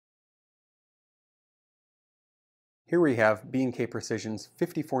Here we have B&K Precision's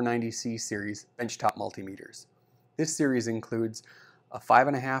 5490C series benchtop multimeters. This series includes a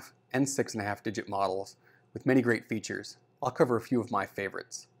 5.5 and 6.5 digit models with many great features. I'll cover a few of my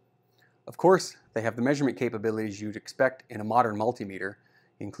favorites. Of course, they have the measurement capabilities you'd expect in a modern multimeter,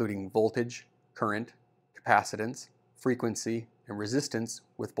 including voltage, current, capacitance, frequency, and resistance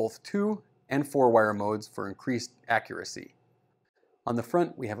with both 2 and 4-wire modes for increased accuracy. On the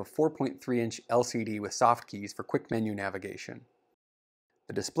front, we have a 4.3-inch LCD with soft keys for quick menu navigation.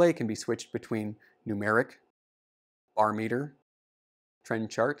 The display can be switched between numeric, bar meter, trend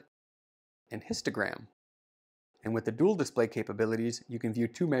chart, and histogram. And with the dual display capabilities, you can view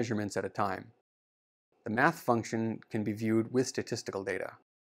 2 measurements at a time. The math function can be viewed with statistical data.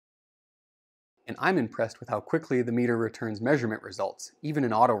 And I'm impressed with how quickly the meter returns measurement results, even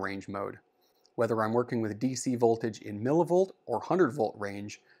in auto range mode. Whether I'm working with DC voltage in millivolt or 100 volt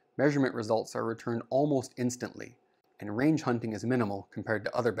range, measurement results are returned almost instantly, and range hunting is minimal compared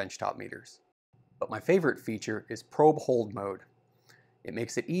to other benchtop meters. But my favorite feature is probe hold mode. It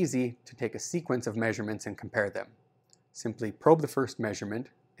makes it easy to take a sequence of measurements and compare them. Simply probe the first measurement,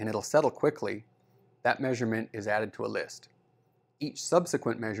 and it'll settle quickly. That measurement is added to a list. Each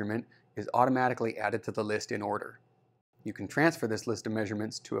subsequent measurement is automatically added to the list in order. You can transfer this list of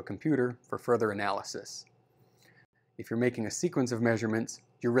measurements to a computer for further analysis. If you're making a sequence of measurements,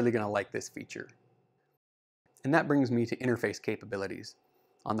 you're really going to like this feature. And that brings me to interface capabilities.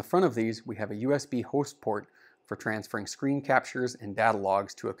 On the front of these, we have a USB host port for transferring screen captures and data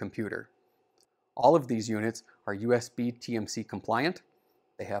logs to a computer. All of these units are USB TMC compliant.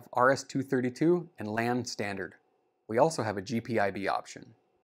 They have RS-232 and LAN standard. We also have a GPIB option.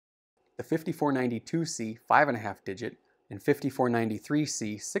 The 5492C 5.5 digit and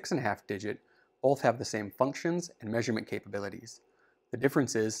 5493C 6.5 digit both have the same functions and measurement capabilities. The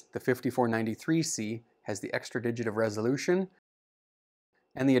difference is the 5493C has the extra digit of resolution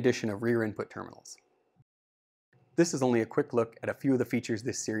and the addition of rear input terminals. This is only a quick look at a few of the features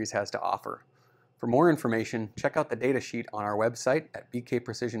this series has to offer. For more information, check out the datasheet on our website at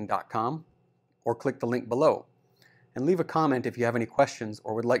bkprecision.com or click the link below. And leave a comment if you have any questions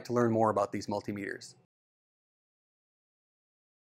or would like to learn more about these multimeters.